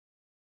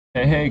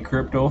Hey,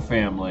 crypto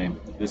family.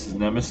 This is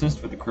Nemesis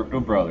with the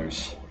Crypto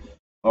Brothers.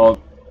 Well,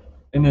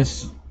 in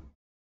this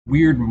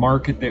weird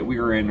market that we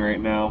are in right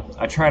now,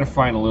 I try to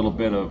find a little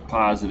bit of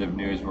positive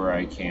news where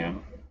I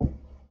can.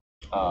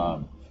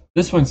 Um,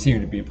 this one seemed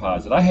to be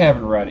positive. I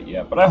haven't read it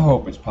yet, but I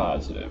hope it's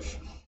positive.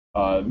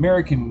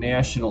 American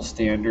National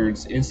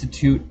Standards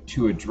Institute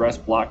to address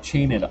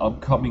blockchain at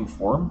upcoming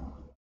forum.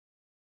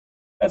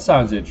 That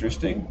sounds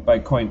interesting. By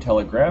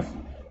Cointelegraph,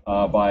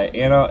 by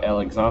Anna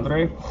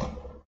Alexandre.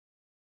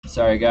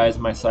 Sorry guys,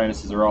 my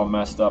sinuses are all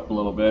messed up a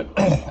little bit.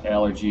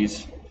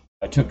 Allergies.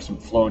 I took some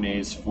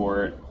Flonase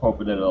for it,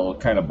 hoping that it'll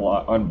kind of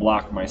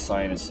unblock my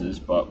sinuses,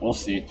 but we'll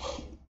see.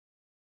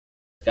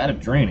 It's kind of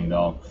draining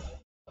though.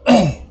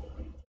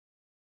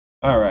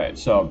 All right,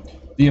 so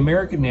the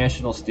American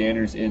National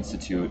Standards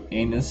Institute,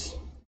 ANSI,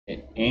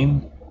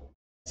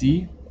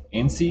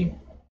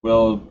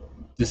 will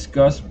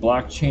discuss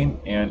blockchain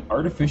and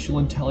artificial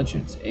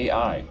intelligence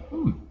 (AI)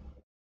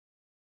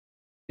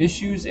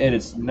 issues at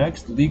its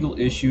next legal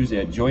issues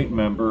at joint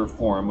member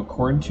forum,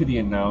 according to the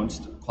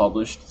announced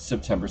published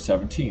September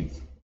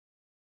 17th.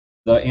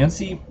 The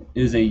ANSI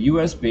is a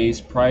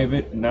US-based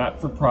private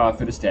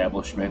not-for-profit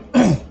establishment,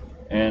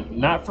 and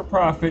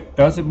not-for-profit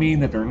doesn't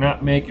mean that they're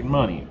not making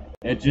money.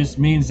 It just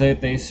means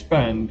that they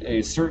spend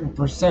a certain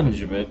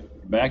percentage of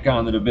it back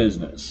onto the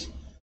business.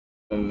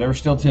 They're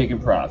still taking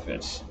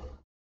profits.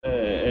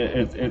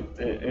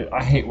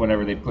 I hate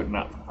whenever they put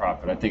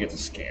not-for-profit. I think it's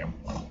a scam,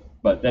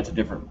 but that's a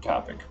different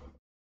topic.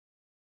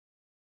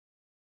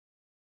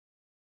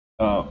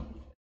 Um,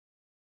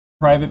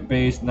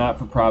 Private-based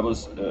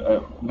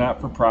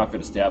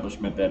not-for-profit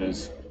establishment that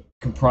is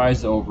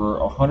comprised of over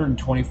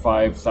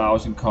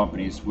 125,000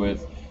 companies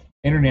with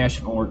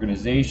international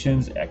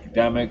organizations,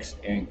 academics,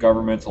 and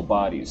governmental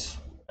bodies.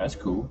 That's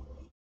cool.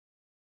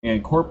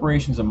 And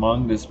corporations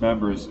among its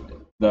members.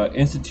 The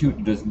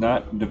Institute does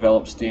not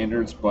develop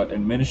standards but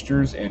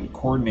administers and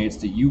coordinates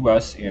the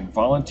U.S. and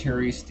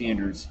voluntary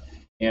standards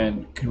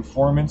and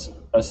conformance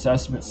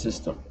assessment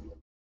system.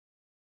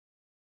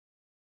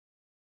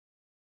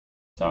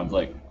 Sounds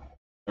like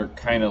they're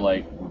kind of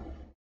like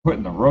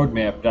putting the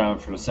roadmap down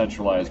for the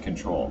centralized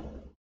control.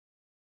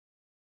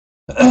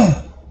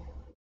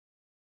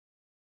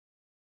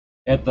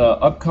 At the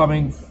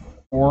upcoming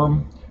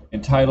forum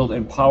entitled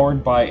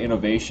Empowered by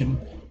Innovation,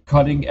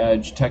 Cutting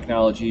Edge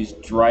Technologies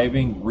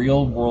Driving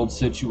Real World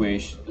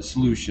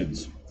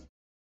Solutions,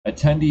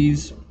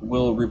 attendees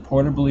will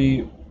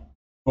reportedly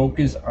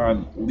focus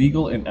on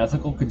legal and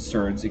ethical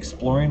concerns,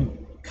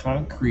 exploring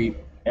concrete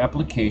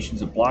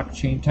applications of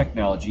blockchain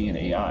technology and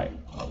AI.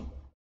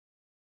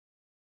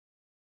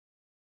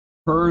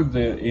 Per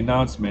the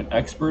announcement,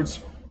 experts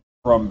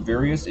from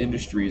various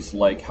industries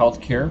like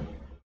healthcare,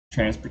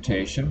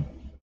 transportation,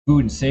 food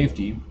and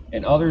safety,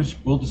 and others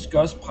will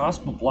discuss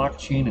possible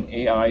blockchain and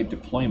AI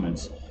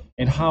deployments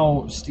and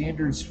how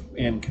standards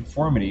and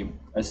conformity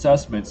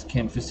assessments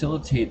can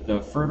facilitate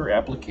the further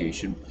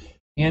application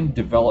and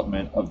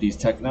development of these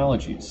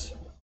technologies.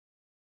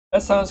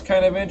 That sounds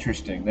kind of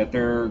interesting that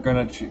they're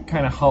going to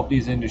kind of help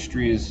these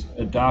industries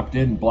adopt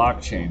in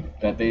blockchain,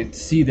 that they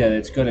see that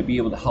it's going to be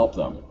able to help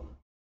them.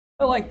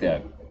 I like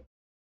that.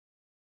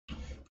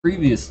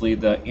 Previously,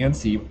 the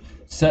ANSI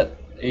set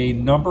a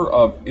number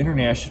of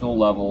international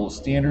level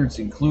standards,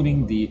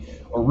 including the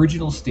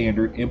original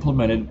standard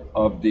implemented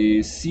of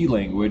the C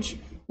language,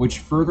 which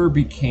further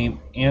became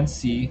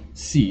ANSI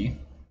C,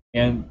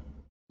 and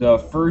the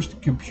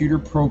first computer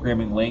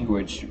programming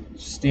language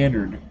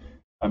standard,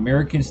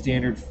 American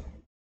Standard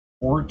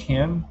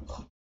Fortran,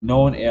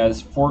 known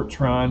as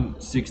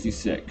Fortran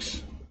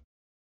 66.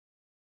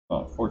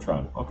 Oh,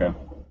 Fortran, okay.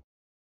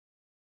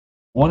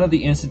 One of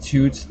the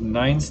Institute's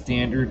 9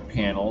 standard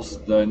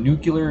panels, the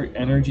Nuclear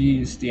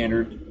Energy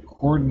Standard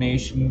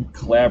Coordination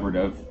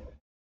Collaborative,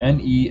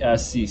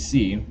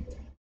 NESCC,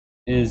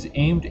 is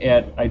aimed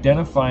at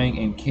identifying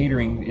and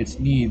catering its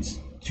needs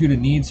to the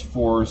needs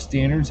for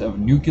standards of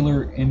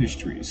nuclear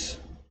industries.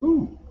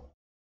 Ooh.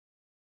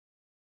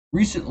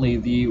 Recently,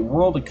 the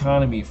World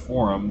Economy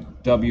Forum,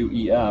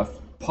 WEF,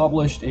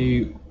 published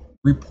a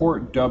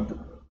report dubbed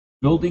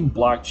Building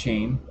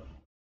Blockchain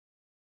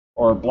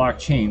or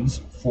Blockchains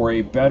for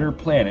a Better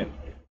Planet,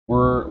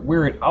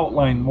 where it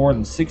outlined more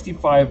than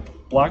 65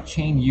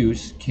 blockchain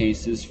use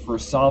cases for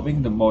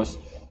solving the most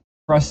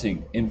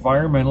pressing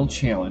environmental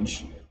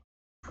challenge.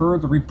 Per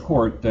the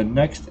report, the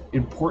next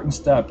important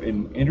step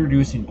in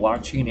introducing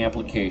blockchain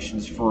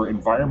applications for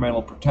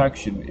environmental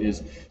protection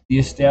is the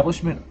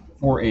establishment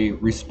for a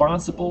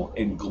responsible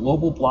and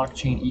global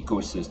blockchain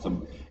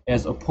ecosystem,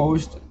 as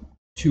opposed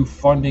to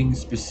funding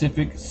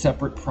specific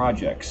separate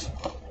projects.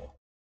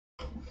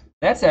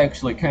 That's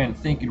actually kind of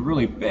thinking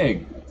really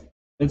big.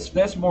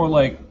 That's more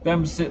like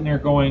them sitting there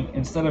going,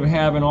 instead of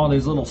having all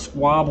these little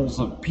squabbles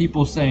of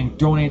people saying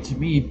donate to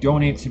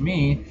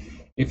me,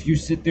 if you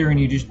sit there and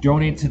you just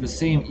donate to the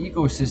same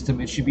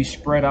ecosystem, it should be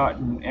spread out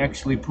and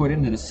actually put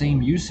into the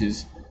same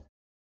uses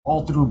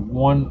all through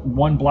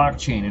one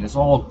blockchain, and it's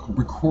all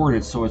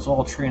recorded, so it's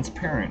all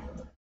transparent.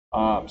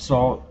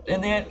 So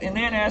in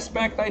that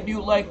aspect, I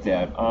do like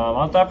that.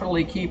 I'll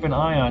definitely keep an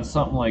eye on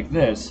something like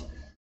this,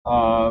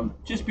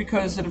 just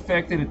because of the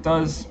fact that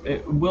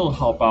it will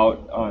help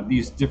out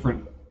these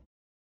different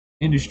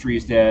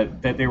industries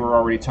that they were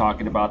already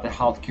talking about, the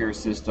healthcare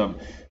system.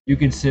 You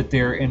can sit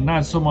there and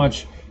not so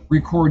much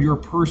record your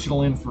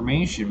personal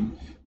information,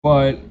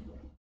 but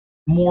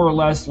more or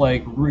less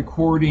like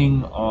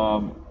recording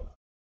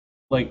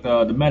like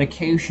the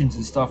medications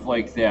and stuff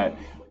like that.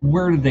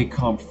 Where did they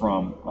come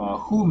from?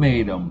 Who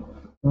made them?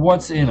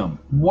 What's in them?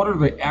 What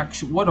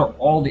are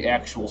all the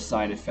actual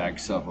side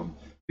effects of them?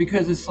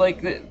 Because it's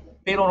like that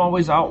they don't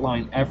always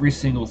outline every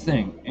single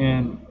thing.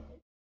 And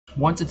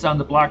once it's on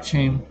the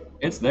blockchain,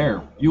 it's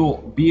there. You'll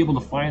be able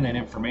to find that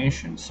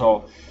information.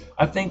 So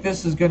I think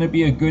this is going to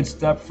be a good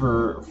step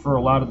for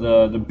a lot of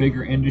the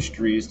bigger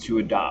industries to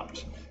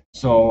adopt.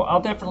 So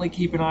I'll definitely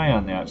keep an eye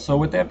on that. So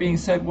with that being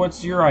said,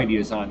 what's your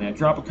ideas on that?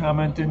 Drop a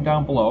comment in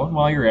down below. And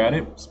while you're at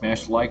it,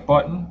 smash the like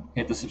button,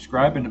 hit the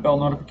subscribe and the bell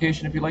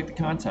notification if you like the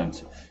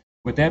content.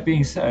 With that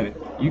being said,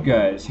 you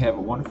guys have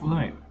a wonderful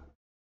night.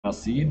 I'll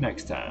see you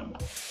next time.